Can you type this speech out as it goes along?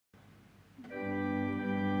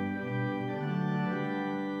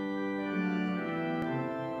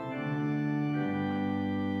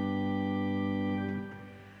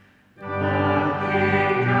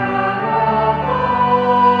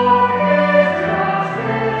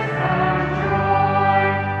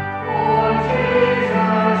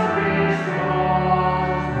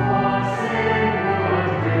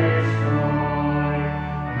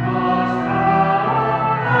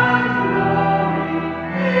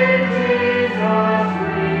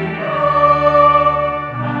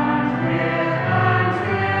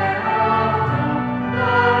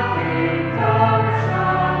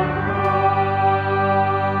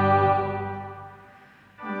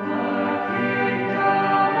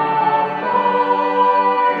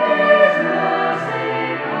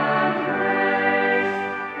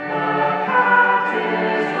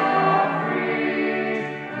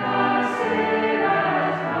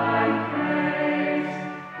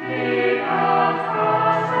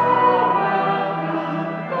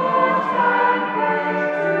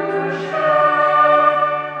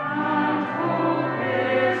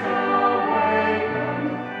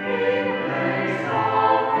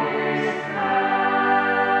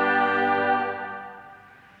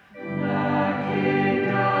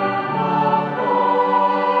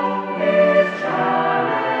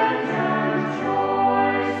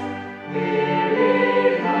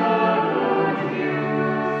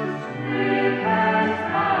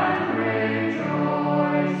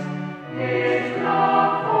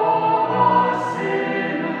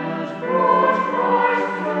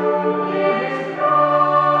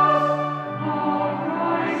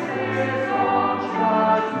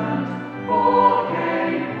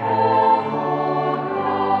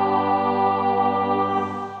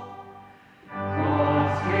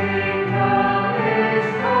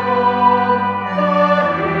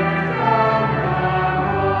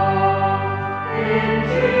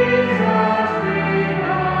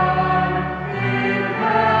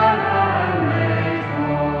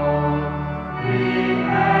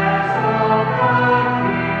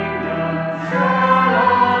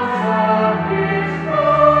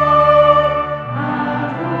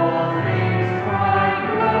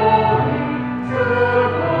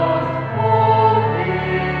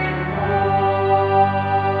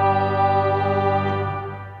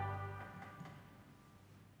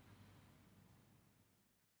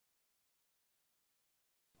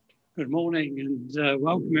Good morning and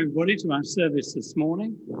welcome everybody to our service this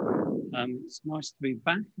morning. It's nice to be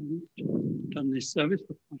back. I've done this service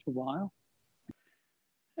for quite a while.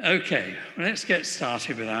 Okay, let's get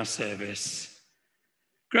started with our service.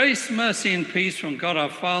 Grace, mercy and peace from God our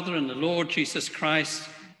Father and the Lord Jesus Christ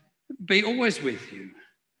be always with you.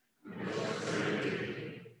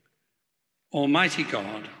 Almighty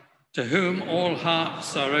God, to whom all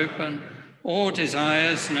hearts are open, all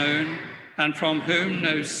desires known, and from whom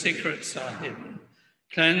no secrets are hidden,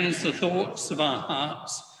 cleanse the thoughts of our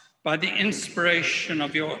hearts by the inspiration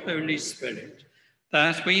of your Holy Spirit,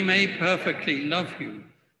 that we may perfectly love you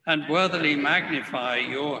and worthily magnify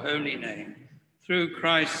your holy name, through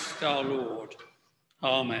Christ our Lord.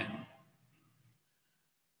 Amen.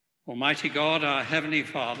 Almighty God, our Heavenly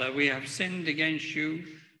Father, we have sinned against you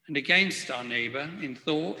and against our neighbour in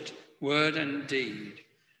thought, word and deed,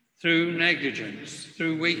 through negligence,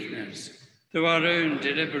 through weakness, through our own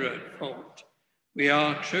deliberate fault. We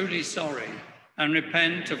are truly sorry and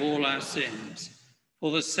repent of all our sins,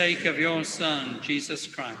 for the sake of your Son, Jesus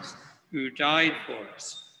Christ, who died for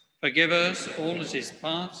us. Forgive us all that is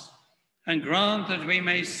past, and grant that we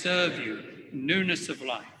may serve you in newness of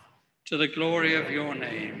life, to the glory of your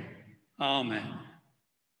name. Amen.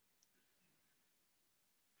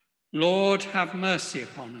 Lord, have mercy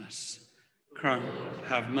upon us. Christ,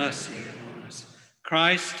 have mercy upon us.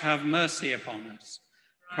 Christ, have mercy upon us.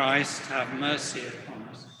 Christ, have mercy upon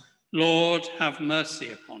us. Lord, have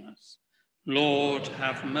mercy upon us. Lord,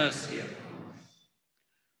 have mercy upon us.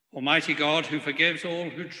 Almighty God, who forgives all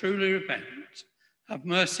who truly repent, have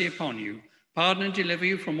mercy upon you, pardon and deliver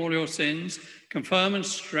you from all your sins, confirm and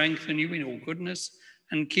strengthen you in all goodness,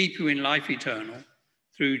 and keep you in life eternal,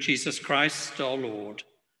 through Jesus Christ our Lord.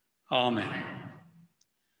 Amen.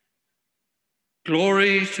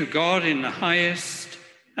 Glory to God in the highest,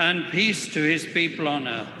 and peace to his people on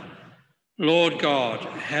earth. Lord God,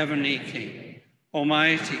 heavenly King,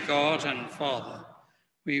 almighty God and Father,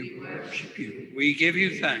 we worship you. We give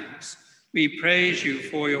you thanks. We praise you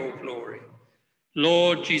for your glory.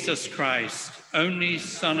 Lord Jesus Christ, only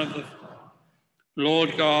Son of the Father,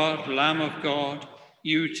 Lord God, Lamb of God,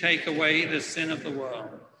 you take away the sin of the world.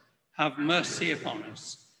 Have mercy upon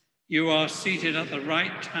us. You are seated at the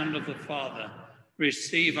right hand of the Father.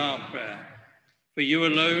 Receive our prayer. For you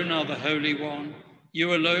alone are the Holy One.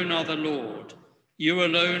 You alone are the Lord. You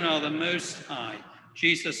alone are the Most High,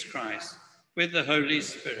 Jesus Christ, with the Holy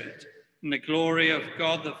Spirit, in the glory of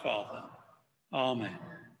God the Father. Amen.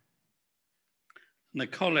 And the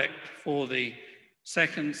collect for the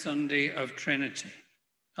second Sunday of Trinity,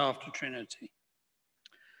 after Trinity.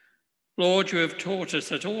 Lord, you have taught us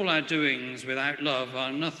that all our doings without love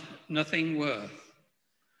are nothing worth.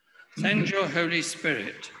 Send your Holy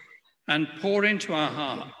Spirit and pour into our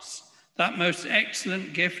hearts that most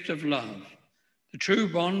excellent gift of love, the true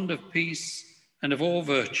bond of peace and of all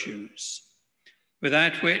virtues,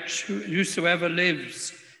 without which whosoever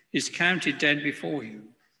lives is counted dead before you.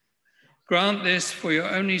 Grant this for your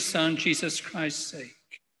only Son, Jesus Christ's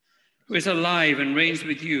sake, who is alive and reigns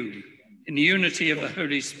with you in the unity of the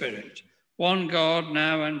Holy Spirit, one God,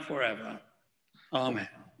 now and forever. Amen.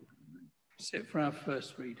 Sit for our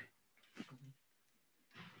first reading.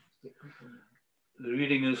 The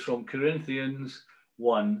reading is from Corinthians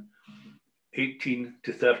 1, 18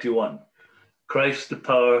 to 31. Christ, the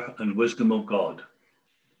power and wisdom of God.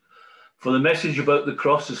 For the message about the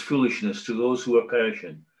cross is foolishness to those who are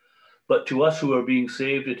perishing, but to us who are being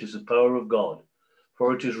saved it is the power of God.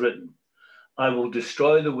 For it is written, I will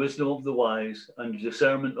destroy the wisdom of the wise, and the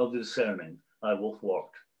discernment of the discerning I will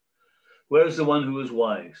thwart. Where is the one who is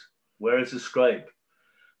wise? Where is the scribe?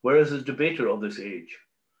 Where is the debater of this age?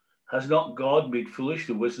 Has not God made foolish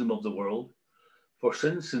the wisdom of the world? For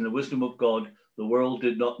since in the wisdom of God, the world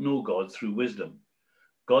did not know God through wisdom,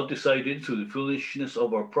 God decided through the foolishness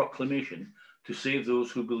of our proclamation to save those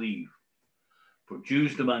who believe. For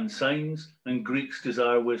Jews demand signs and Greeks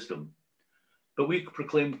desire wisdom. But we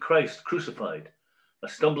proclaim Christ crucified, a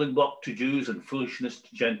stumbling block to Jews and foolishness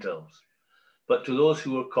to Gentiles. But to those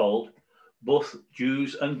who are called, both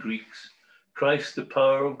Jews and Greeks, Christ the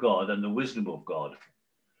power of God and the wisdom of God.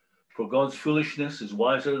 For God's foolishness is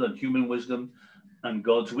wiser than human wisdom, and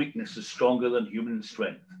God's weakness is stronger than human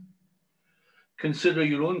strength. Consider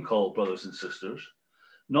your own call, brothers and sisters.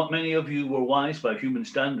 Not many of you were wise by human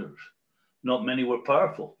standards. Not many were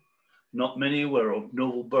powerful. Not many were of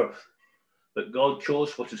noble birth. But God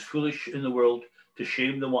chose what is foolish in the world to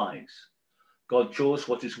shame the wise. God chose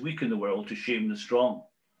what is weak in the world to shame the strong.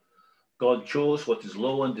 God chose what is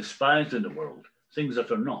low and despised in the world, things that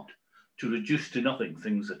are not, to reduce to nothing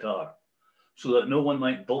things that are, so that no one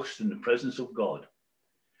might boast in the presence of God.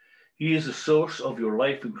 He is the source of your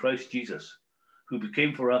life in Christ Jesus, who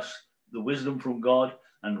became for us the wisdom from God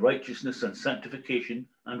and righteousness and sanctification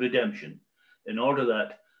and redemption, in order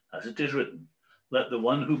that, as it is written, let the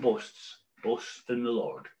one who boasts, boast in the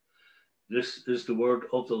Lord. This is the word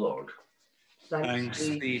of the Lord. Thanks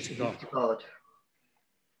be to God.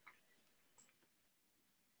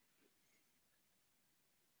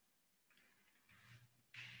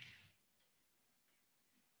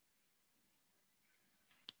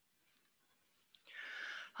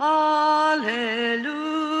 Alleluia,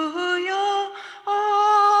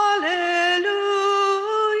 alleluia,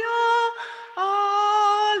 alleluia.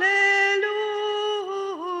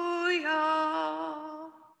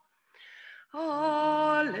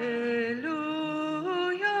 Alleluia,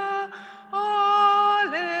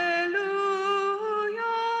 alleluia,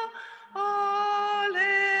 alleluia.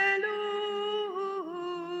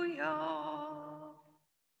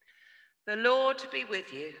 The Lord be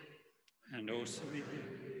with you. And also with you.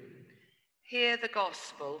 Hear the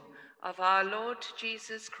gospel of our Lord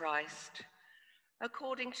Jesus Christ,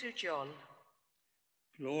 according to John.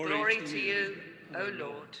 Glory to you, O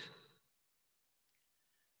Lord.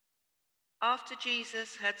 After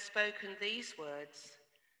Jesus had spoken these words,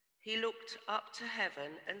 he looked up to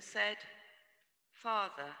heaven and said,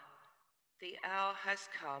 Father, the hour has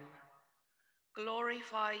come.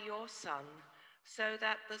 Glorify your Son, so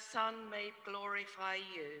that the Son may glorify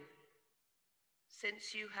you,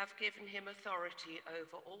 since you have given him authority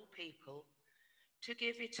over all people, to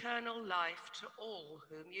give eternal life to all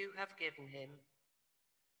whom you have given him.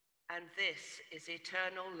 And this is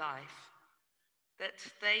eternal life,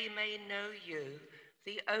 that they may know you,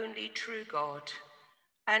 the only true God,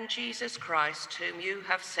 and Jesus Christ, whom you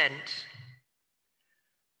have sent.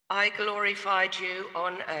 I glorified you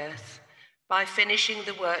on earth by finishing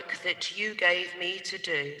the work that you gave me to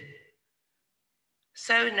do.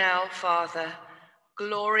 So now, Father,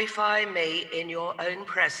 glorify me in your own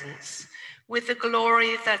presence, with the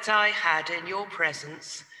glory that I had in your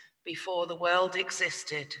presence before the world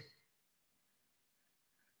existed.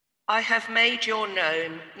 I have made your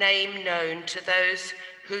name known to those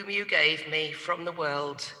whom you gave me from the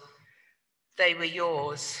world. They were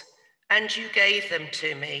yours, and you gave them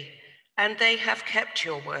to me, and they have kept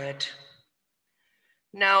your word.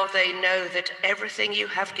 Now they know that everything you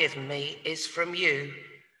have given me is from you.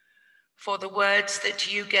 For the words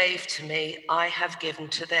that you gave to me, I have given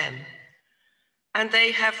to them. And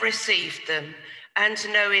they have received them, and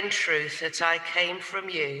know in truth that I came from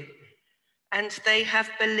you, and they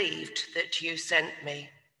have believed that you sent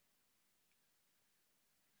me.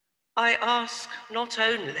 I ask not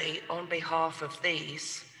only on behalf of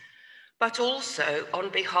these, but also on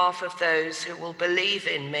behalf of those who will believe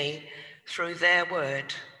in me through their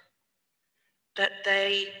word, that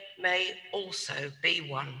they may also be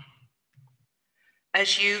one.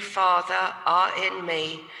 As you, Father, are in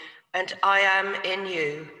me, and I am in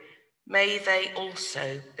you, may they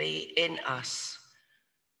also be in us,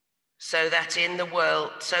 so that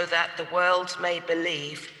the world may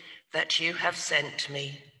believe that you have sent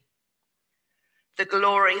me. The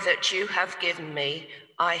glory that you have given me,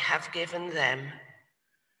 I have given them,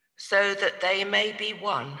 so that they may be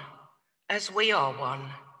one, as we are one.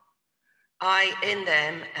 I in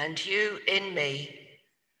them and you in me,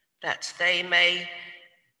 that they may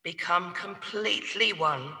become completely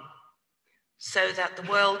one, so that the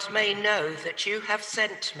world may know that you have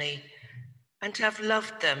sent me and have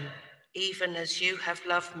loved them even as you have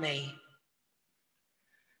loved me.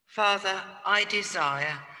 Father, I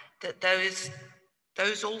desire that those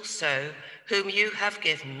also whom you have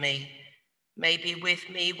given me may be with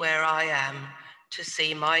me where I am, to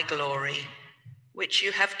see my glory, which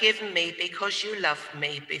you have given me because you loved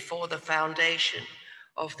me before the foundation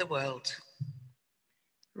of the world.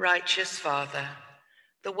 Righteous Father,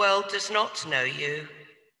 the world does not know you,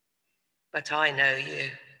 but I know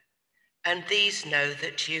you, and these know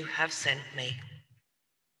that you have sent me.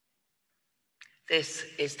 This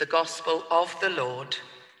is the gospel of the Lord.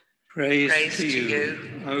 Praise to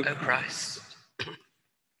you, O Christ.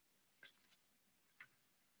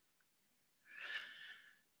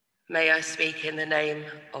 May I speak in the name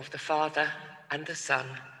of the Father, and the Son,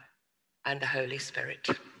 and the Holy Spirit.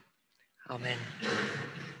 Amen.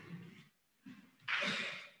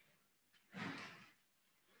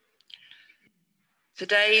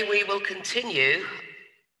 Today we will continue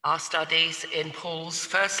our studies in Paul's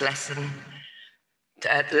first lesson,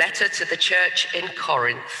 letter to the church in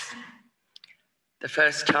Corinth. The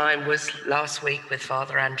first time was last week with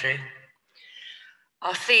Father Andrew.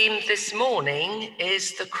 Our theme this morning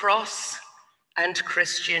is the cross and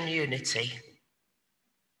Christian unity.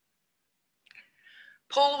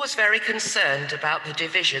 Paul was very concerned about the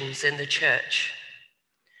divisions in the church.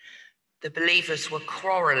 The believers were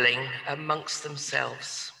quarrelling amongst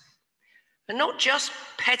themselves. And not just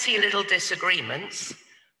petty little disagreements,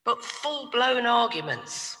 but full-blown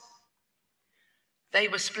arguments. They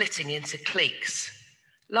were splitting into cliques,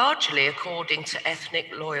 largely according to ethnic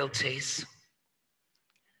loyalties.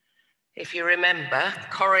 If you remember,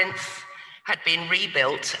 Corinth had been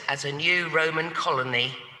rebuilt as a new Roman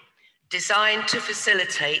colony, designed to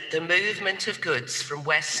facilitate the movement of goods from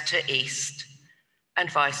west to east,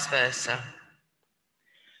 and vice versa.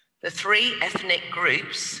 The three ethnic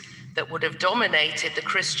groups that would have dominated the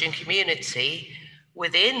Christian community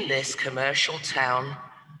within this commercial town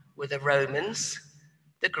were the Romans,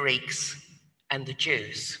 the Greeks, and the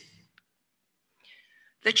Jews.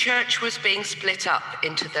 The church was being split up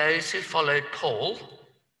into those who followed Paul,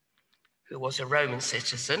 who was a Roman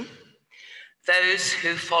citizen, those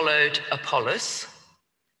who followed Apollos,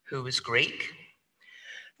 who was Greek,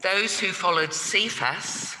 those who followed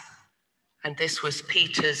Cephas, and this was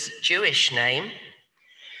Peter's Jewish name,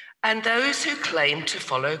 and those who claimed to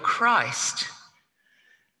follow Christ,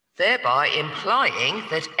 thereby implying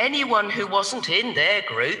that anyone who wasn't in their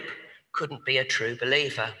group couldn't be a true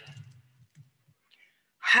believer.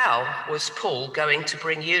 How was Paul going to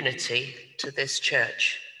bring unity to this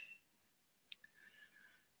church?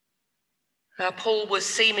 Now, Paul was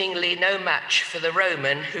seemingly no match for the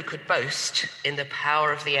Roman who could boast in the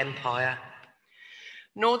power of the empire,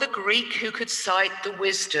 nor the Greek who could cite the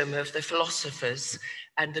wisdom of the philosophers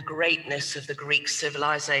and the greatness of the Greek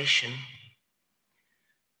civilization,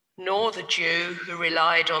 nor the Jew who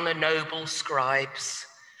relied on the noble scribes,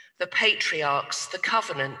 the patriarchs, the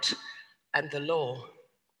covenant, and the law.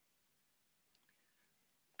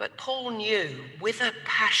 But Paul knew with a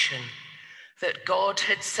passion that God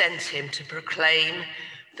had sent him to proclaim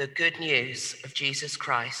the good news of Jesus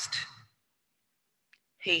Christ.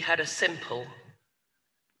 He had a simple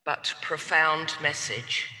but profound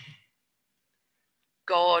message.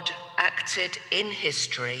 God acted in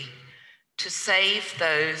history to save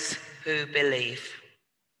those who believe.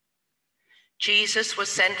 Jesus was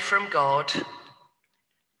sent from God,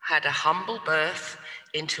 had a humble birth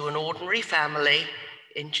into an ordinary family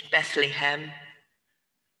in Bethlehem,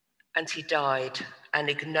 and he died an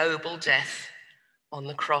ignoble death on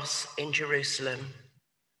the cross in Jerusalem.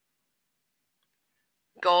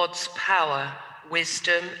 God's power,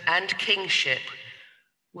 wisdom, and kingship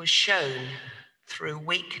was shown through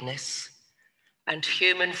weakness and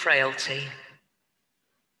human frailty.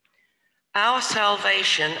 Our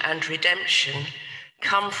salvation and redemption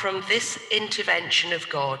come from this intervention of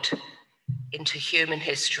God into human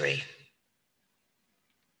history.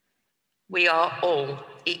 We are all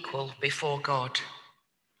equal before God,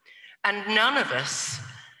 and none of us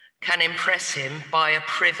can impress him by a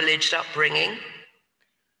privileged upbringing,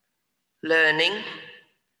 learning,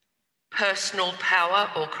 personal power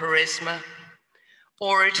or charisma,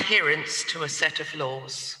 or adherence to a set of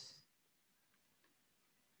laws.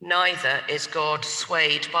 Neither is God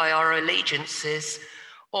swayed by our allegiances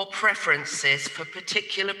or preferences for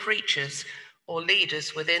particular preachers or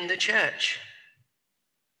leaders within the church.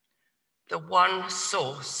 The one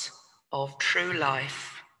source of true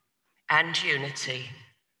life and unity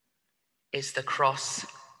is the cross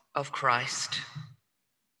of Christ.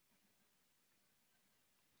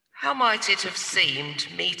 How might it have seemed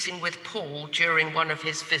meeting with Paul during one of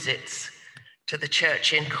his visits to the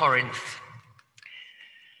church in Corinth?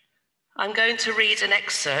 I'm going to read an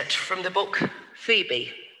excerpt from the book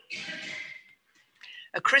Phoebe,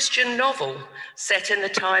 a Christian novel set in the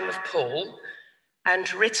time of Paul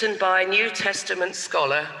and written by New Testament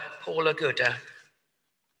scholar Paula Gooder.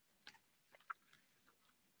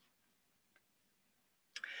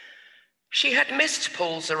 She had missed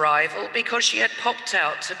Paul's arrival because she had popped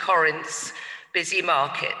out to Corinth's busy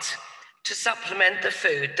market to supplement the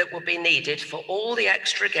food that would be needed for all the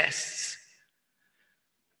extra guests,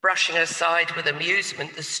 brushing aside with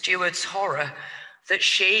amusement the steward's horror that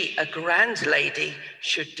she, a grand lady,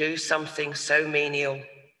 should do something so menial.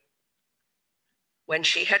 When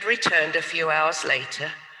she had returned a few hours later,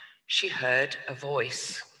 she heard a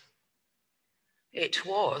voice. It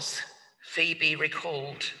was, Phoebe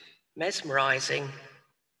recalled, mesmerizing.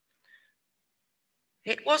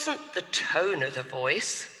 It wasn't the tone of the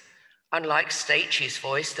voice. Unlike Stacey's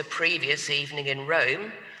voice the previous evening in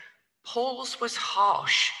Rome, Paul's was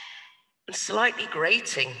harsh and slightly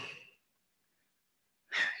grating.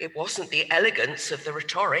 It wasn't the elegance of the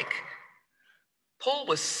rhetoric. Paul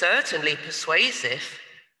was certainly persuasive,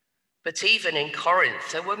 but even in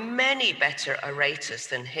Corinth, there were many better orators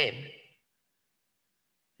than him.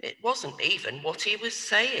 It wasn't even what he was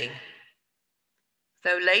saying,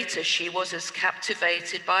 though later she was as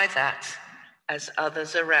captivated by that as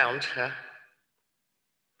others around her.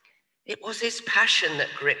 It was his passion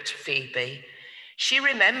that gripped Phoebe. She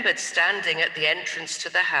remembered standing at the entrance to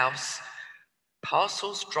the house,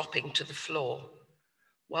 parcels dropping to the floor,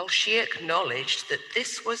 while she acknowledged that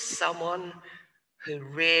this was someone who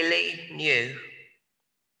really knew.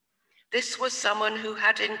 This was someone who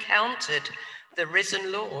had encountered the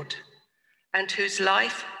risen Lord and whose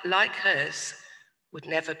life, like hers, would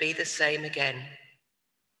never be the same again.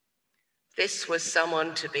 This was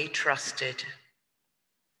someone to be trusted.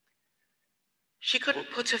 She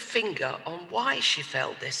couldn't put a finger on why she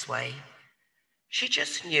felt this way. She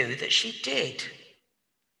just knew that she did.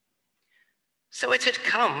 So it had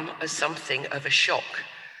come as something of a shock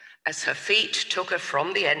as her feet took her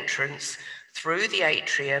from the entrance through the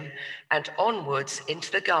atrium and onwards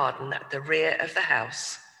into the garden at the rear of the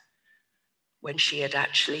house, when she had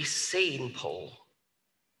actually seen Paul.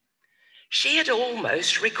 She had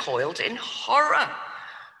almost recoiled in horror.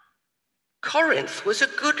 Corinth was a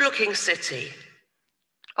good-looking city.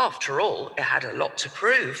 After all, it had a lot to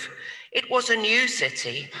prove. It was a new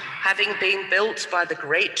city, having been built by the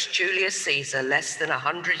great Julius Caesar less than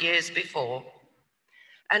 100 years before.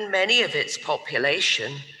 And many of its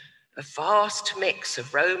population, a vast mix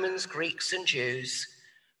of Romans, Greeks, and Jews,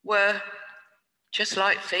 were, just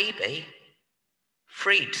like Phoebe,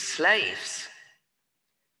 freed slaves.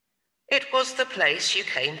 It was the place you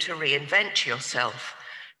came to reinvent yourself,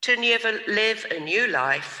 to live a new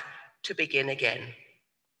life, to begin again.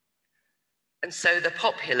 And so the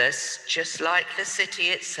populace, just like the city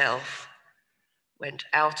itself, went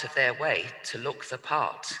out of their way to look the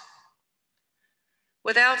part.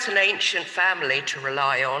 Without an ancient family to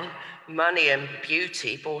rely on, money and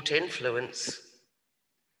beauty bought influence.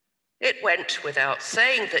 It went without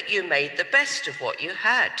saying that you made the best of what you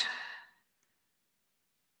had.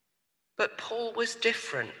 But Paul was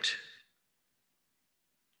different.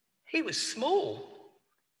 He was small,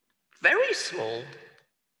 very small.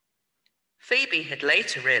 Phoebe had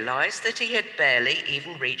later realized that he had barely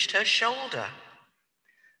even reached her shoulder.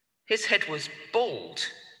 His head was bald,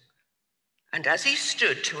 and as he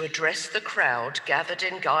stood to address the crowd gathered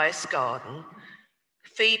in Gaius' garden,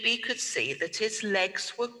 Phoebe could see that his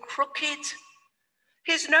legs were crooked.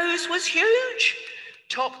 His nose was huge,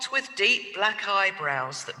 topped with deep black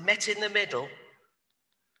eyebrows that met in the middle.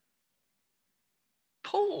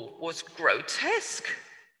 Paul was grotesque.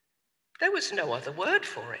 There was no other word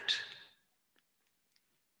for it.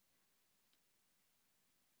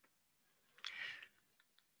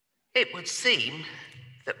 It would seem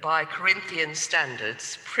that by Corinthian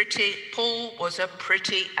standards, Paul was a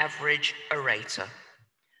pretty average orator,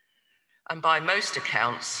 and by most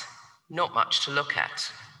accounts, not much to look at.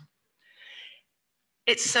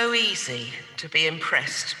 It's so easy to be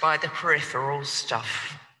impressed by the peripheral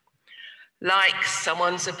stuff, like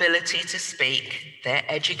someone's ability to speak, their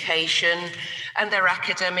education and their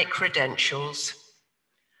academic credentials,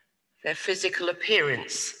 their physical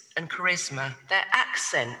appearance and charisma, their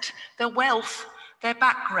accent, their wealth, their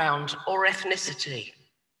background or ethnicity.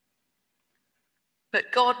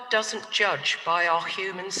 But God doesn't judge by our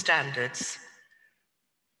human standards.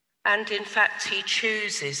 And in fact, he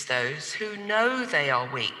chooses those who know they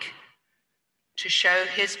are weak to show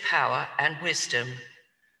his power and wisdom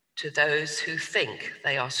to those who think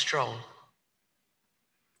they are strong.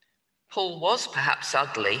 Paul was perhaps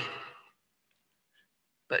ugly,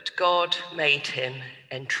 but God made him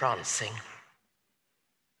entrancing.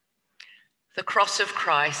 The cross of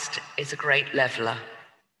Christ is a great leveler.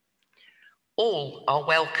 All are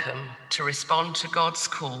welcome to respond to God's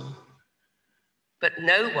call, but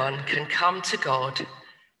no one can come to God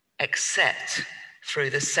except through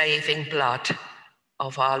the saving blood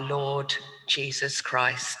of our Lord Jesus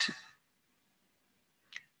Christ.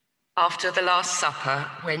 After the Last Supper,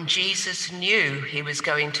 when Jesus knew he was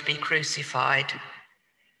going to be crucified,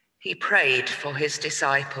 he prayed for his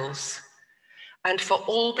disciples and for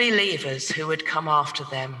all believers who would come after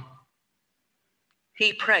them.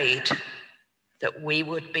 He prayed that we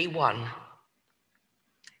would be one,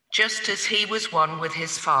 just as he was one with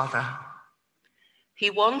his Father. He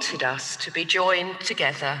wanted us to be joined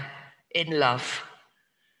together in love,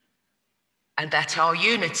 and that our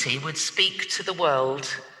unity would speak to the world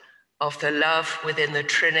of the love within the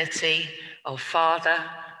Trinity of Father,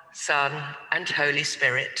 Son, and Holy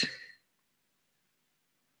Spirit.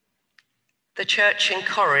 The church in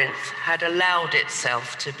Corinth had allowed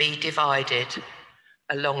itself to be divided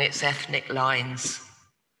along its ethnic lines,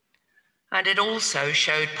 and it also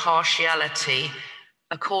showed partiality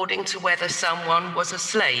according to whether someone was a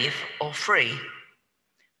slave or free,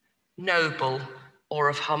 noble or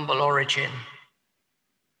of humble origin.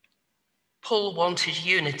 Paul wanted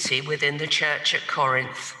unity within the church at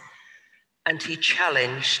Corinth, and he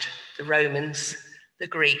challenged the Romans, the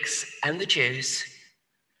Greeks, and the Jews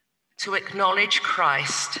to acknowledge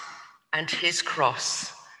Christ and his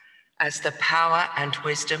cross as the power and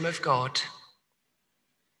wisdom of God.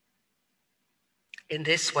 In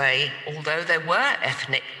this way, although there were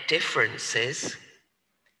ethnic differences,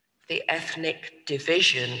 the ethnic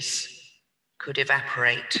divisions could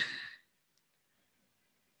evaporate.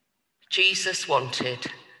 Jesus wanted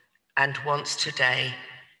and wants today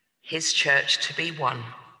his church to be one.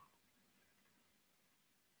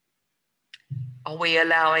 Are we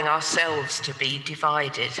allowing ourselves to be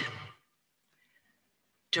divided?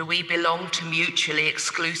 Do we belong to mutually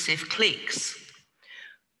exclusive cliques,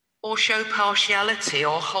 or show partiality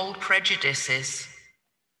or hold prejudices?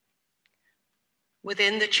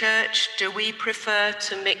 Within the church, do we prefer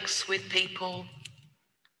to mix with people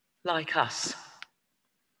like us?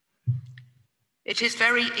 It is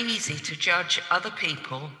very easy to judge other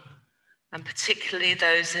people, and particularly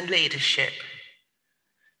those in leadership.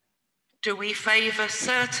 Do we favour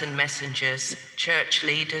certain messengers, church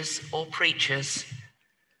leaders, or preachers,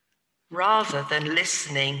 rather than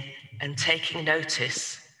listening and taking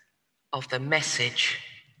notice of the message?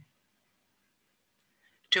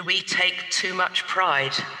 Do we take too much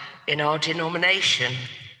pride in our denomination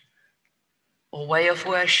or way of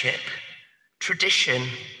worship, tradition,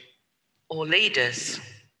 or leaders,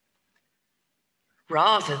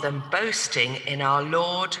 rather than boasting in our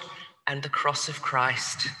Lord and the cross of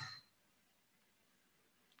Christ?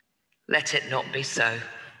 Let it not be so.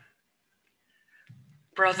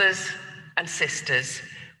 Brothers and sisters,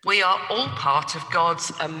 we are all part of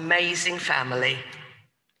God's amazing family.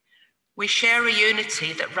 We share a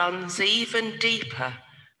unity that runs even deeper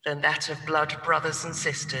than that of blood brothers and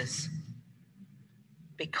sisters,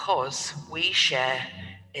 because we share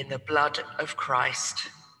in the blood of Christ,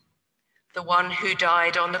 the one who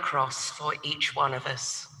died on the cross for each one of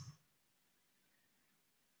us.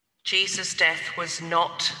 Jesus' death was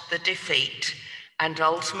not the defeat and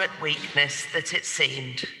ultimate weakness that it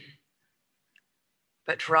seemed,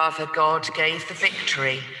 but rather God gave the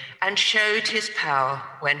victory and showed his power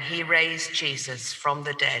when he raised Jesus from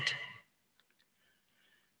the dead.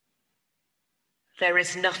 There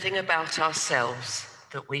is nothing about ourselves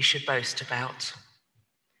that we should boast about,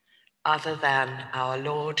 other than our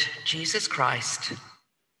Lord Jesus Christ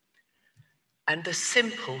and the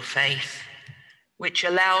simple faith which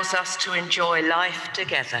allows us to enjoy life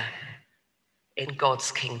together in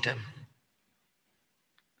God's kingdom.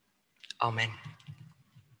 Amen.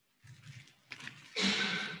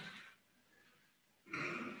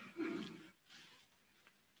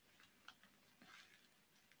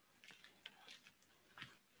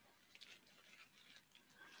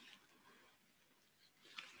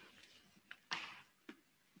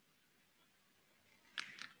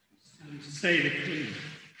 And to say the King.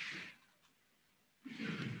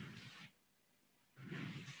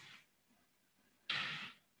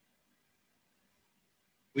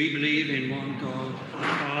 We believe in one God, the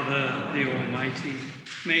Father, the Almighty,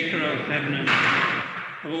 maker of heaven and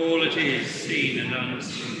earth, of all that is seen and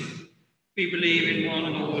unseen. We believe in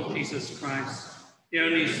one Lord Jesus Christ, the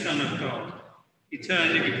only Son of God,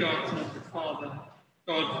 eternally begotten of the Father,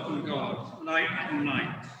 God from God, light from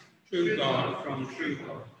light, true God from true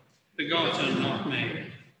God, begotten, not made,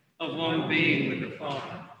 of one being with the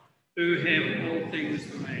Father. Through him all things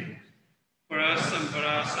were made. For us and for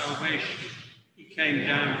our salvation, he came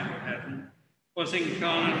down from heaven, was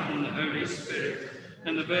incarnate from the Holy Spirit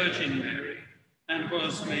and the Virgin Mary, and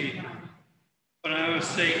was made man. For our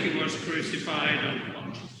sake he was crucified on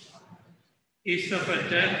Pontius Pilate. He suffered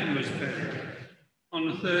death and was buried. On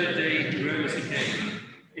the third day he rose again,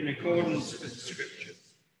 in accordance with the Scriptures.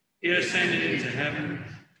 He ascended into heaven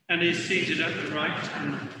and is seated at the right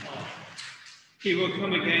hand of the Father. He will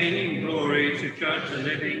come again in glory to judge the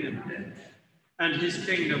living and dead, and his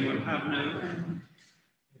kingdom will have no end.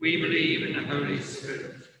 We believe in the Holy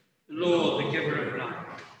Spirit, the Lord, the giver of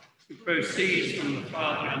life, who proceeds from the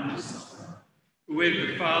Father and the Son, who with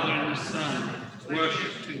the Father and the Son is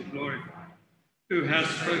worshipped and glorified, who has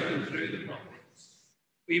spoken through the prophets.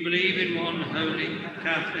 We believe in one holy,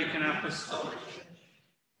 Catholic and apostolic Church.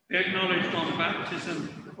 We acknowledge one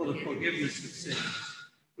baptism for the forgiveness of sins.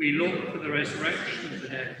 We look for the resurrection of the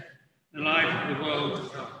dead, the life of the world to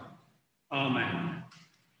come. Amen.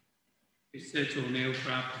 We sit or kneel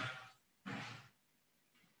for our prayer.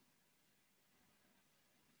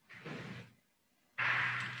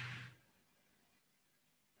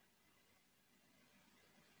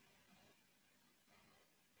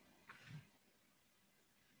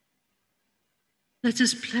 Let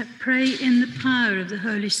us pray in the power of the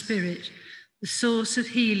Holy Spirit, the source of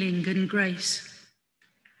healing and grace.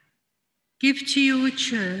 Give to your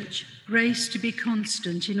church grace to be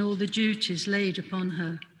constant in all the duties laid upon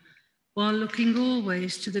her, while looking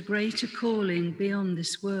always to the greater calling beyond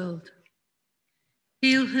this world.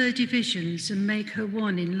 Heal her divisions and make her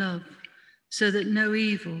one in love, so that no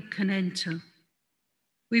evil can enter.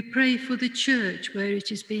 We pray for the church where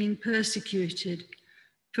it is being persecuted,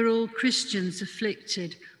 for all Christians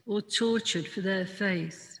afflicted or tortured for their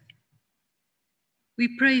faith.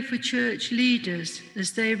 We pray for church leaders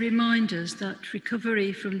as they remind us that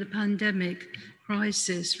recovery from the pandemic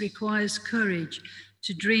crisis requires courage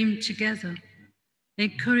to dream together,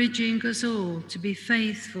 encouraging us all to be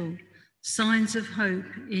faithful, signs of hope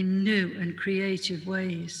in new and creative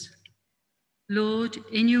ways. Lord,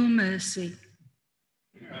 in your mercy,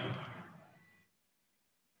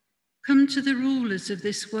 come to the rulers of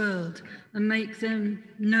this world and make them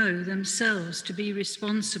know themselves to be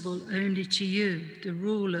responsible only to you, the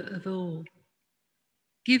ruler of all.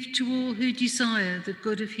 Give to all who desire the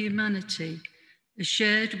good of humanity a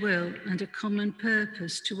shared will and a common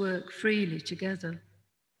purpose to work freely together.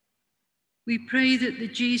 We pray that the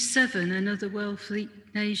G7 and other wealthy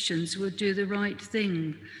nations will do the right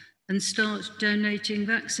thing and start donating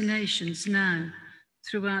vaccinations now,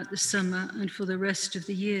 throughout the summer and for the rest of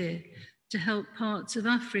the year, to help parts of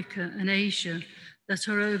Africa and Asia that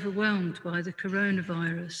are overwhelmed by the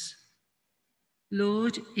coronavirus.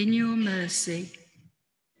 Lord, in your mercy,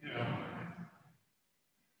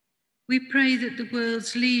 we pray that the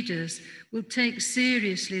world's leaders will take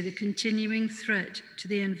seriously the continuing threat to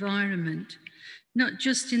the environment, not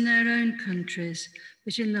just in their own countries,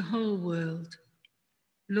 but in the whole world.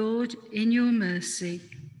 Lord, in your mercy,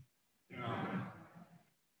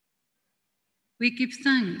 we give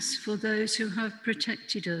thanks for those who have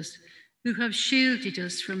protected us, who have shielded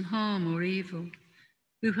us from harm or evil,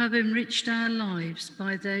 who have enriched our lives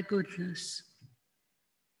by their goodness.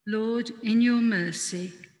 Lord, in your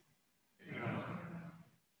mercy,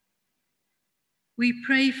 we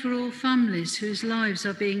pray for all families whose lives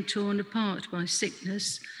are being torn apart by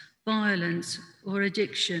sickness, violence, or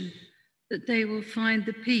addiction, that they will find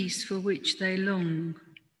the peace for which they long.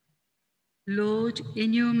 Lord,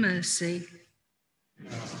 in your mercy,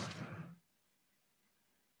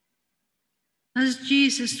 as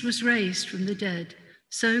Jesus was raised from the dead,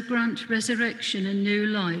 so grant resurrection and new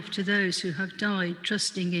life to those who have died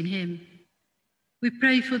trusting in him. We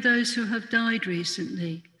pray for those who have died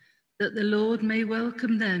recently, that the Lord may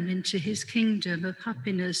welcome them into his kingdom of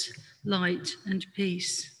happiness, light, and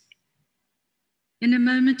peace. In a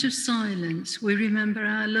moment of silence, we remember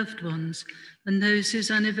our loved ones and those whose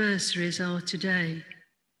anniversaries are today.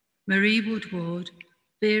 Marie Woodward,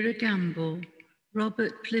 Vera Gamble,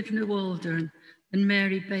 Robert Plivner-Waldron, and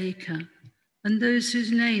Mary Baker, and those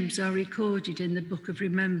whose names are recorded in the Book of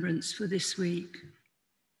Remembrance for this week.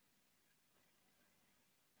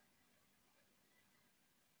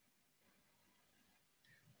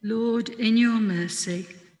 Lord, in your mercy.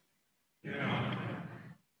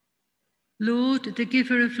 Lord, the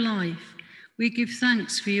giver of life, we give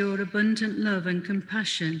thanks for your abundant love and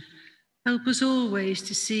compassion. Help us always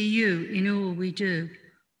to see you in all we do,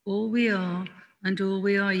 all we are, and all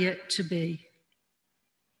we are yet to be.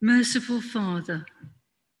 Merciful Father,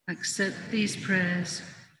 accept these prayers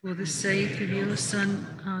for the sake of your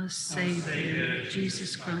Son, our Saviour,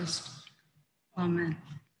 Jesus Christ. Amen.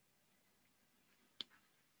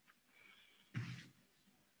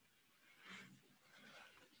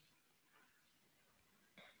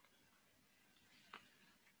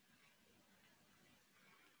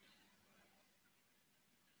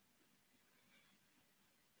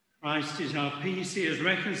 Christ is our peace. He has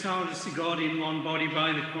reconciled us to God in one body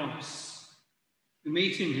by the cross. We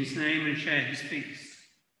meet in his name and share his peace.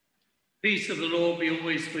 Peace of the Lord be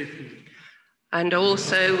always with you. And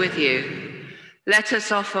also with you. Let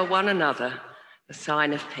us offer one another a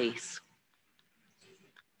sign of peace.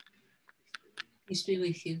 Peace be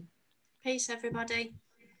with you. Peace, everybody.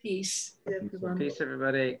 Peace, everyone. Peace,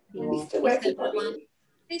 everybody. Peace to everyone.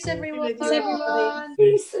 Peace, everyone. Peace, everybody.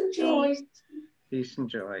 Peace and joy. Peace and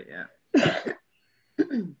joy, yeah.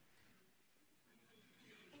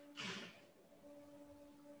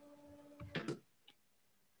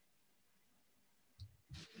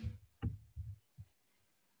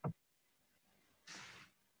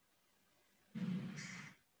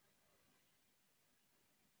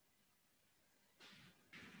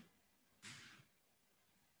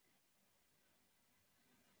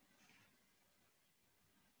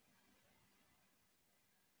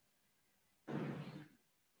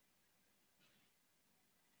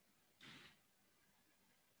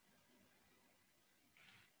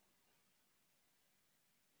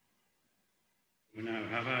 We now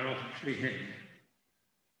have our offertory hymn.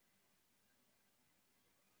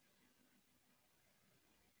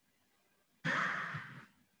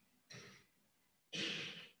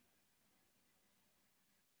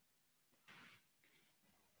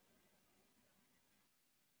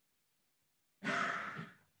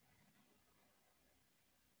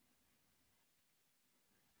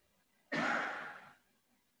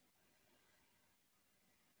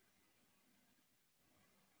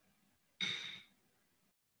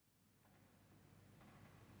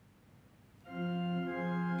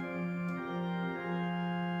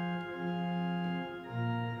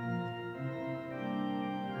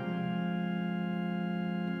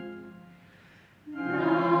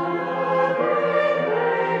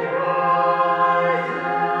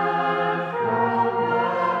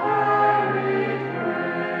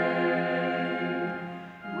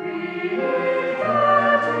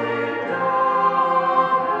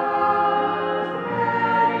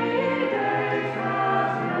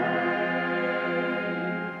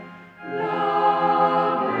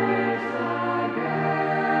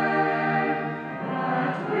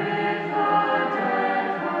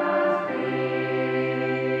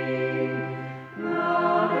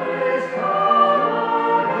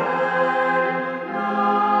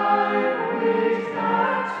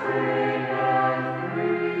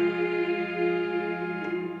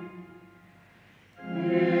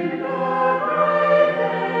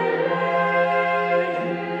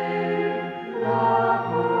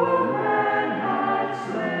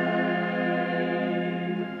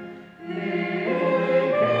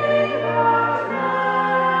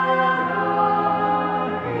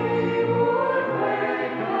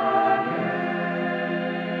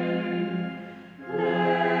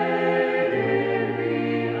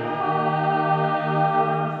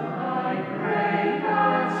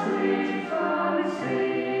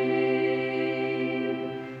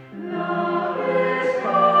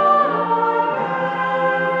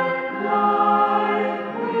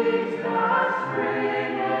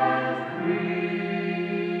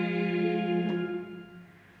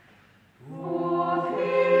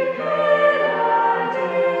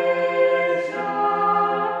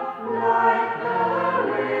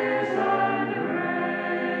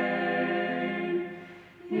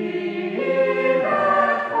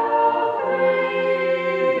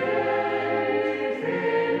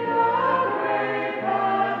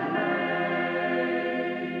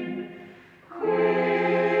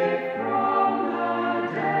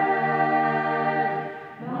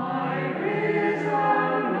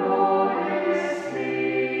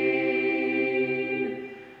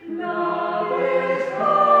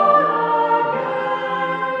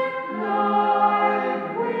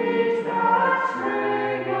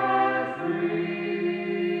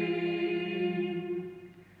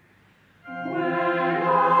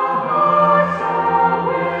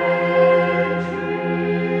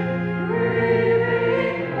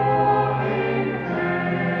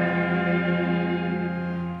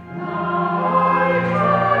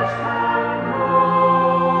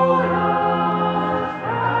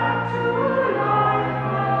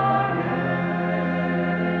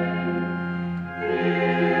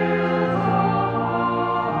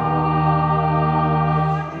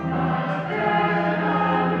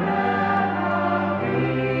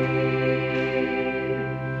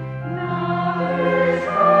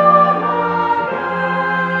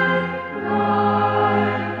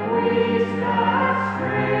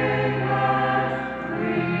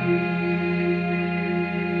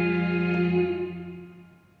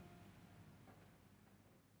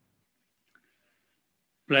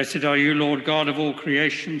 Blessed are you, Lord God of all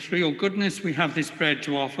creation. Through your goodness we have this bread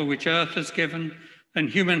to offer, which earth has given and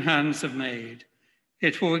human hands have made.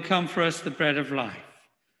 It will become for us the bread of life.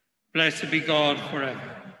 Blessed be God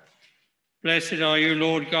forever. Blessed are you,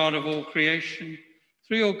 Lord God of all creation.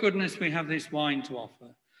 Through your goodness we have this wine to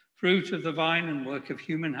offer, fruit of the vine and work of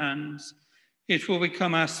human hands. It will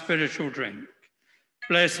become our spiritual drink.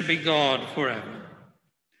 Blessed be God forever.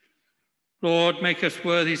 Lord, make us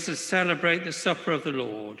worthy to celebrate the supper of the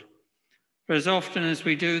Lord. For as often as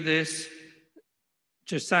we do this,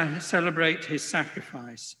 to celebrate his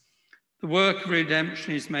sacrifice, the work of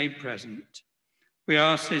redemption is made present. We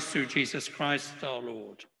ask this through Jesus Christ our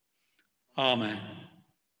Lord. Amen.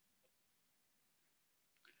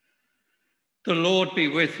 The Lord be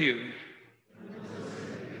with you.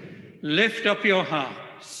 Lift up your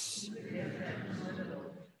hearts.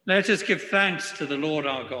 Let us give thanks to the Lord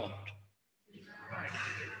our God.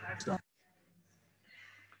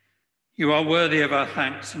 You are worthy of our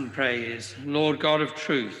thanks and praise, Lord God of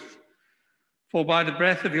truth, for by the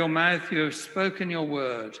breath of your mouth you have spoken your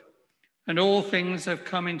word, and all things have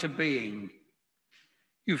come into being.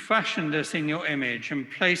 You fashioned us in your image and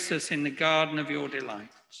placed us in the garden of your delight.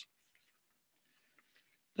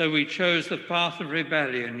 Though we chose the path of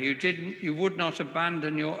rebellion, you would not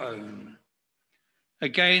abandon your own.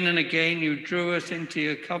 Again and again you drew us into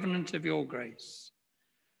your covenant of your grace.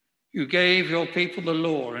 You gave your people the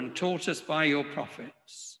law and taught us by your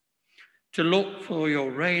prophets to look for your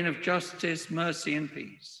reign of justice, mercy, and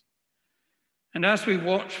peace. And as we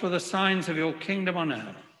watch for the signs of your kingdom on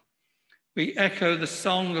earth, we echo the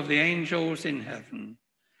song of the angels in heaven,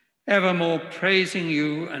 evermore praising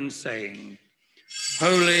you and saying,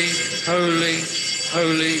 Holy, holy,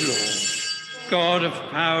 holy Lord, God of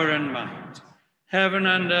power and might, heaven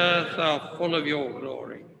and earth are full of your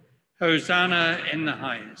glory. Hosanna in the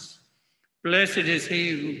highest. Blessed is he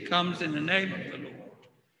who comes in the name of the Lord.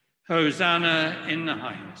 Hosanna in the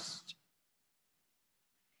highest.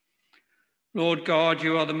 Lord God,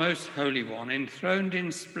 you are the most holy one, enthroned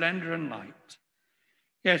in splendor and light.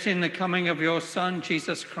 Yet in the coming of your Son,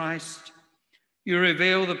 Jesus Christ, you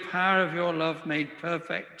reveal the power of your love made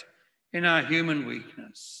perfect in our human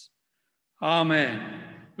weakness. Amen.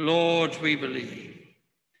 Lord, we believe.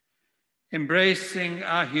 Embracing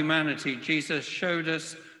our humanity, Jesus showed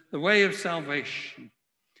us the way of salvation.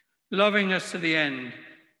 Loving us to the end,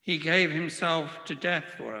 he gave himself to death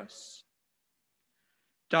for us.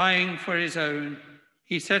 Dying for his own,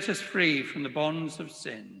 he set us free from the bonds of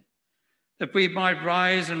sin, that we might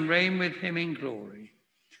rise and reign with him in glory.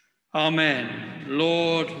 Amen.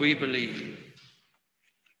 Lord, we believe.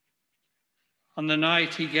 On the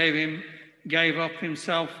night he gave up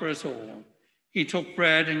himself for us all, he took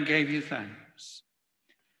bread and gave you thanks.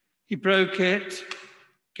 He broke it,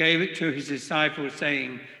 gave it to his disciples,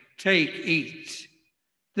 saying, Take, eat.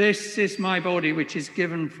 This is my body, which is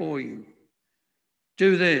given for you.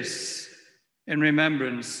 Do this in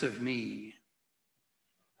remembrance of me.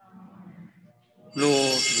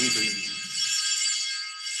 Lord, we believe.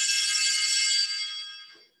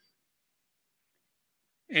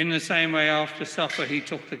 In the same way, after supper, he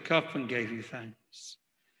took the cup and gave you thanks.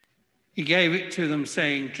 He gave it to them,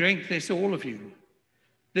 saying, Drink this, all of you.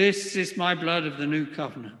 This is my blood of the new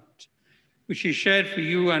covenant, which is shed for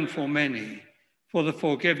you and for many, for the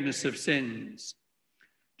forgiveness of sins.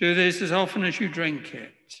 Do this as often as you drink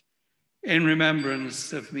it, in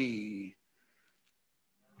remembrance of me.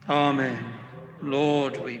 Amen.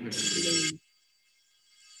 Lord, we believe.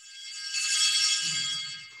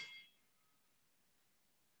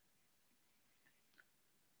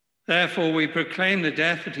 Therefore, we proclaim the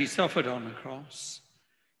death that he suffered on the cross.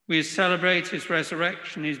 We celebrate his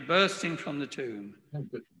resurrection, his bursting from the tomb.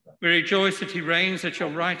 We rejoice that he reigns at your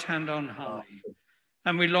right hand on high,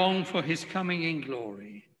 and we long for his coming in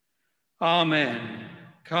glory. Amen.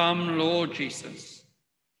 Come, Lord Jesus.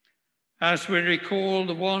 As we recall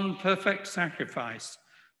the one perfect sacrifice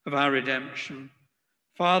of our redemption,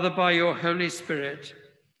 Father, by your Holy Spirit,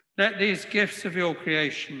 let these gifts of your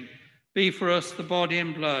creation be for us the body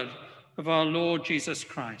and blood of our Lord Jesus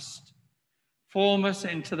Christ. Form us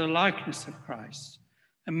into the likeness of Christ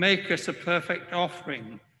and make us a perfect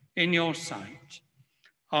offering in your sight.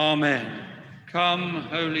 Amen. Come,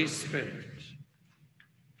 Holy Spirit.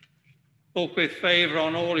 Look with favor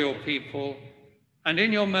on all your people, and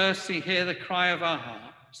in your mercy hear the cry of our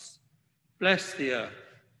hearts. Bless the earth,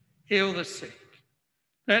 heal the sick,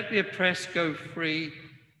 let the oppressed go free,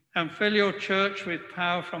 and fill your church with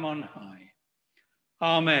power from on high.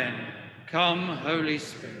 Amen. Come, Holy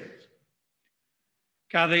Spirit.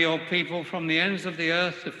 Gather your people from the ends of the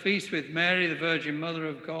earth to feast with Mary, the Virgin Mother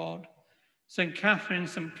of God, St. Catherine,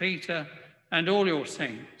 St. Peter, and all your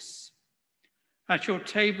saints, at your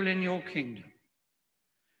table in your kingdom,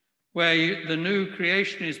 where the new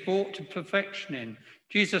creation is brought to perfection in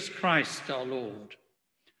Jesus Christ our Lord,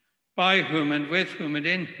 by whom and with whom and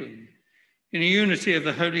in whom, in the unity of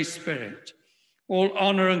the Holy Spirit, all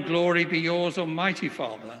honor and glory be yours, Almighty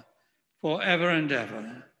Father, forever and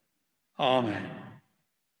ever. Amen.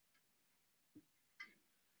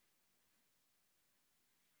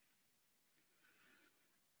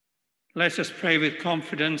 Let us pray with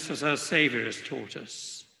confidence as our Saviour has taught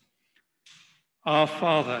us. Our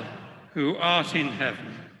Father, who art in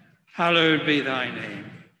heaven, hallowed be thy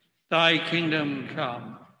name. Thy kingdom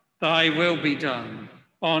come, thy will be done,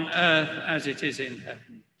 on earth as it is in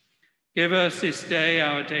heaven. Give us this day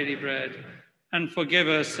our daily bread, and forgive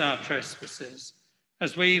us our trespasses,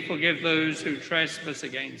 as we forgive those who trespass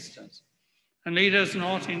against us. And lead us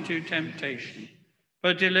not into temptation,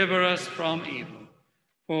 but deliver us from evil.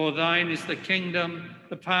 For thine is the kingdom,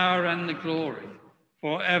 the power, and the glory,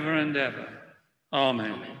 forever and ever.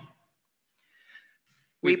 Amen.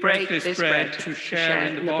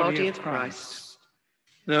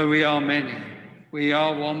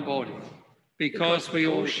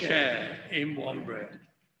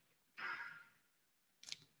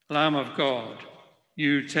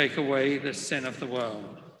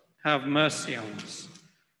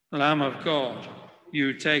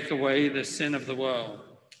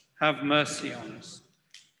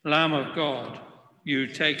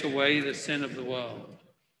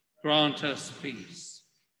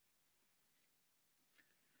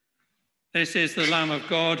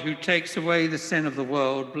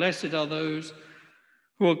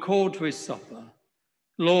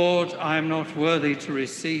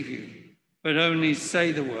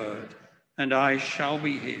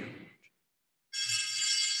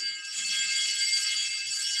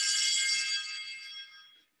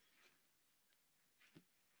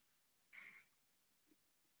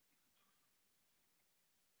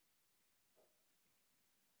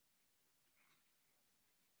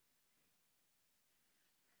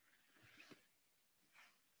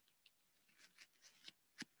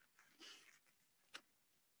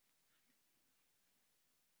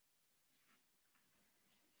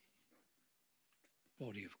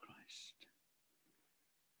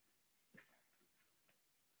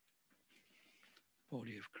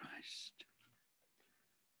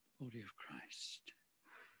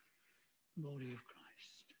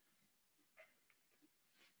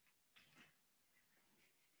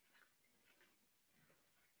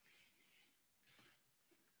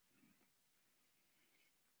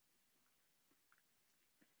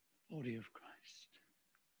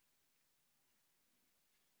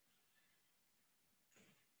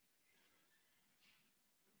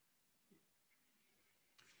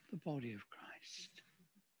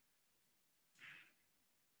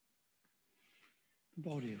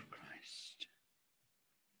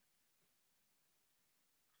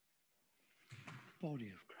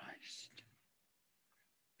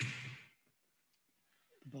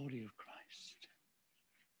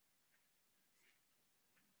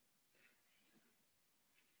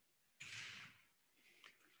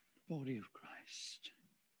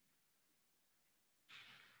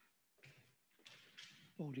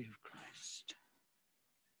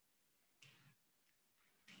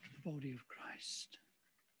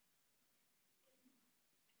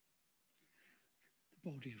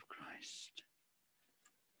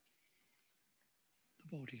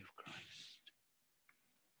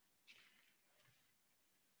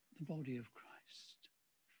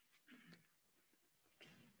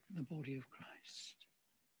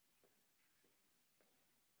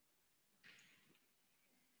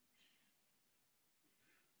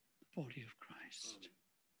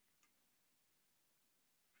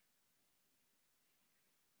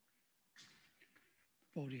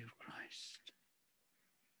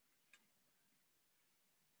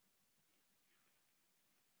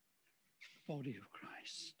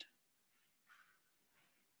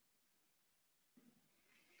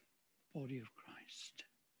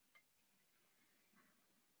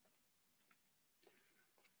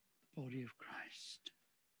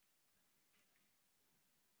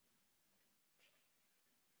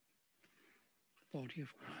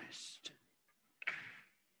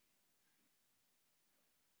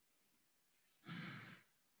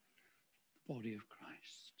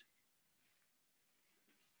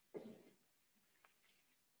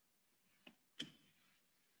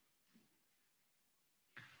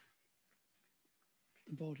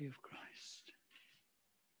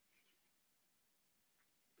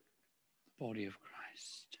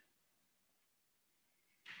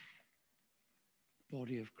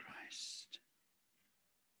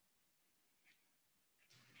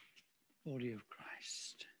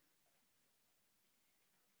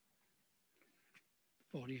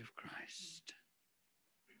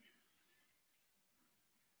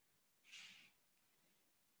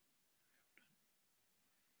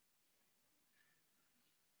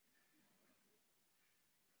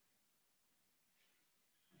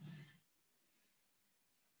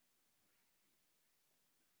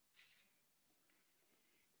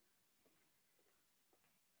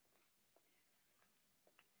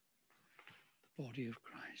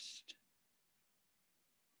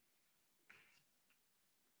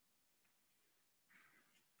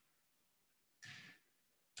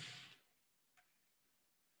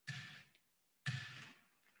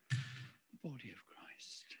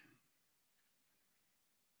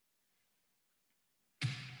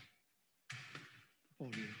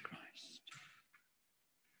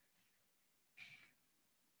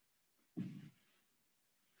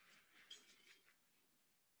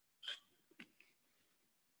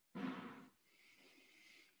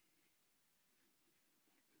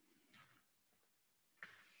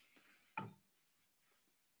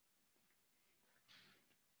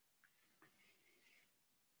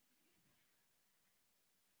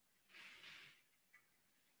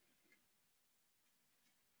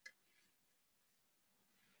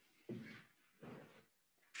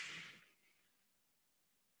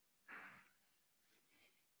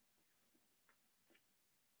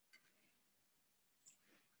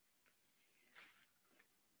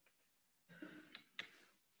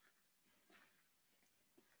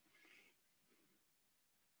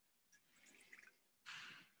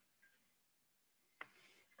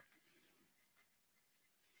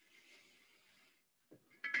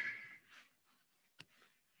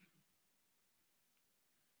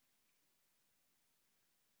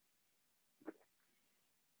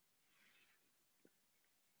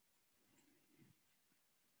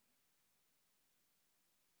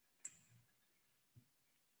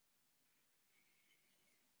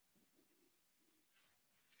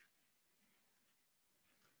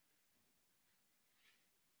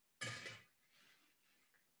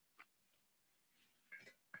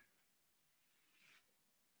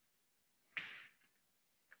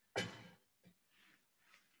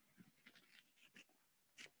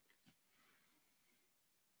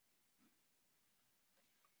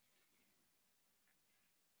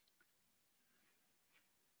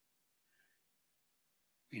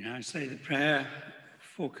 We now say the prayer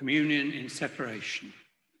for communion in separation.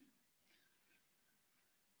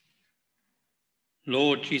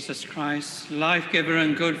 Lord Jesus Christ, life-giver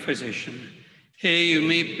and good physician, here you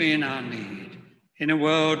meet me in our need. In a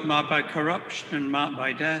world marked by corruption and marked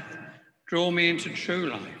by death, draw me into true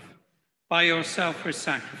life. By your selfless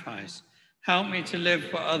sacrifice, help me to live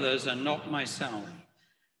for others and not myself.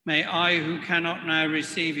 May I, who cannot now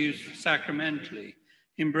receive you sacramentally,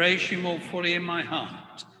 embrace you more fully in my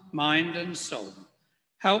heart, mind and soul.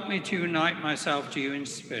 Help me to unite myself to you in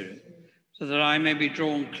spirit, so that I may be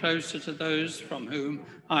drawn closer to those from whom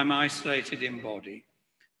I am isolated in body.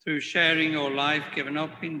 Through sharing your life given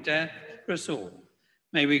up in death for us all,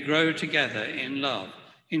 may we grow together in love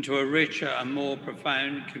into a richer and more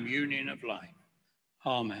profound communion of life.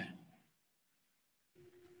 Amen.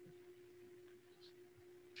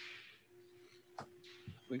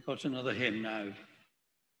 We've got another hymn now.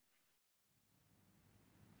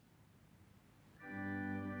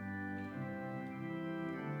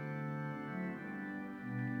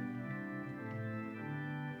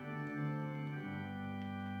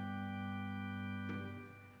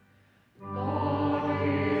 God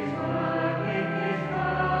is working his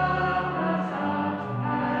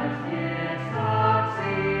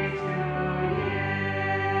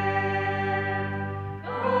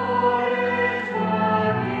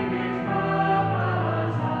power.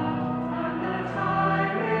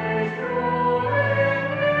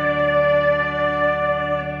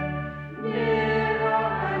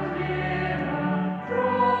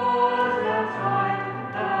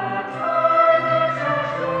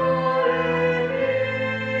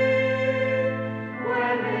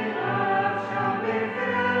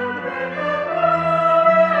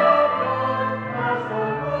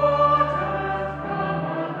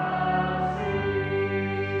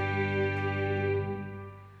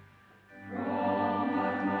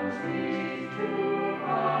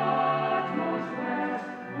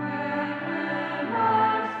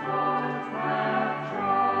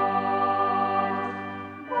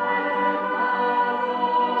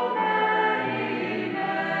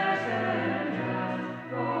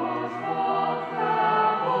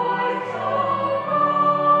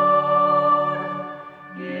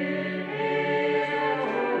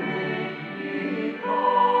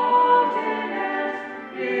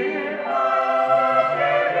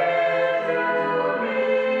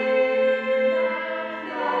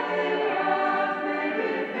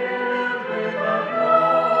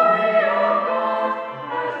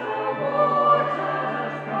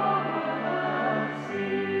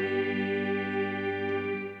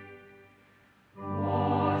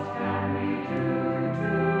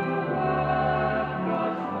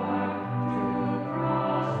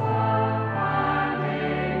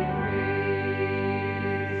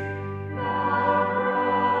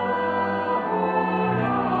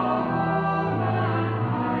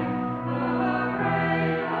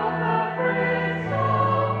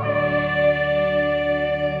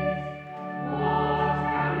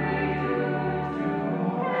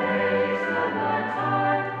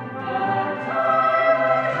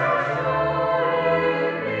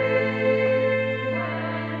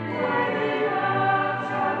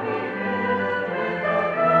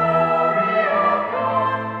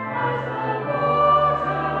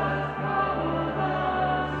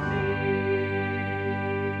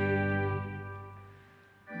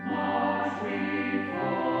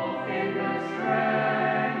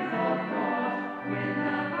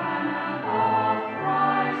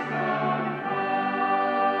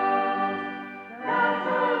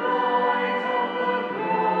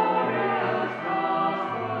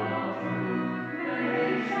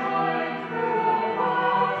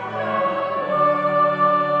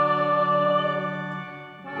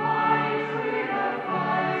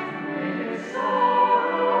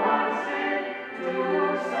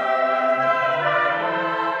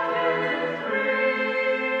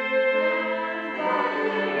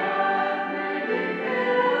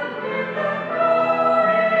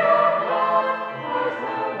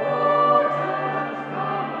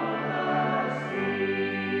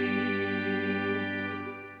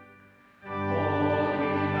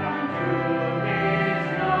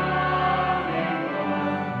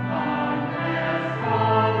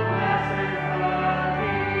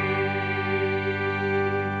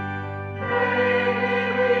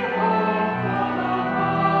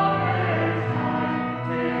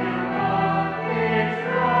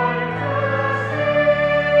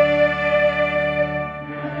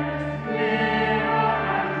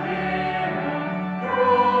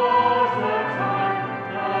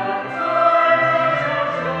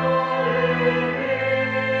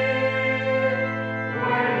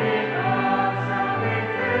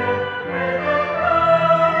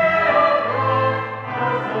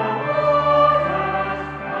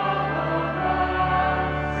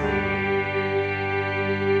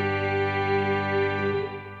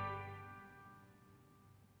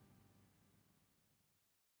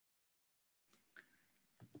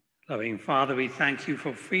 Loving Father, we thank you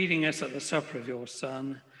for feeding us at the supper of your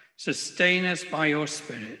Son. Sustain us by your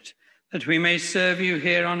Spirit, that we may serve you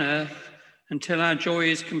here on earth until our joy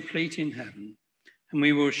is complete in heaven, and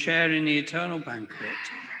we will share in the eternal banquet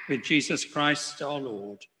with Jesus Christ our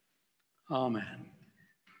Lord. Amen.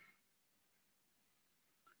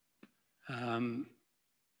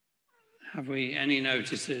 Have we any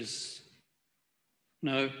notices?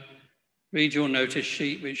 No? Read your notice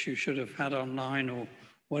sheet, which you should have had online or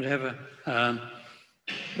whatever.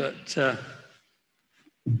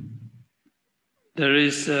 There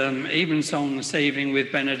is evensong this evening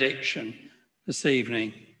with benediction this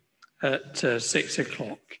evening at 6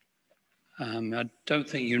 o'clock. I don't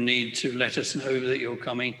think you need to let us know that you're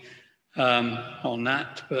coming on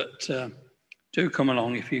that, but do come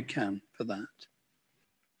along if you can for that.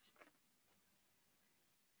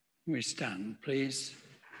 We stand, please.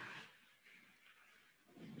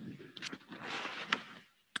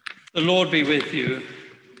 The Lord be with you.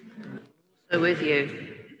 So with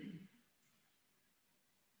you.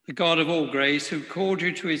 The God of all grace, who called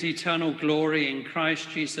you to his eternal glory in Christ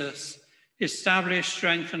Jesus, establish,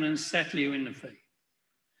 strengthen, and settle you in the faith.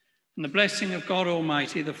 And the blessing of God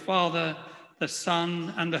Almighty, the Father, the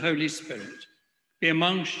Son, and the Holy Spirit be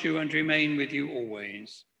amongst you and remain with you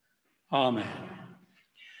always. Amen.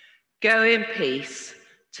 Go in peace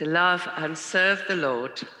to love and serve the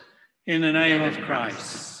Lord. In the name of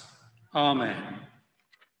Christ. Amen.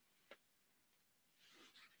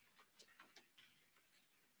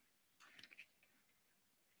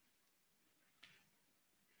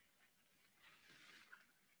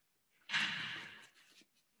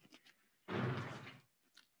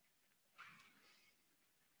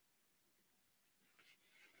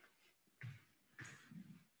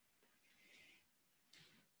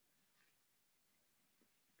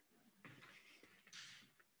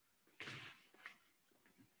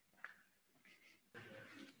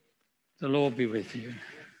 The Lord be with you.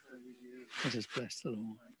 Let us bless the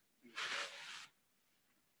Lord.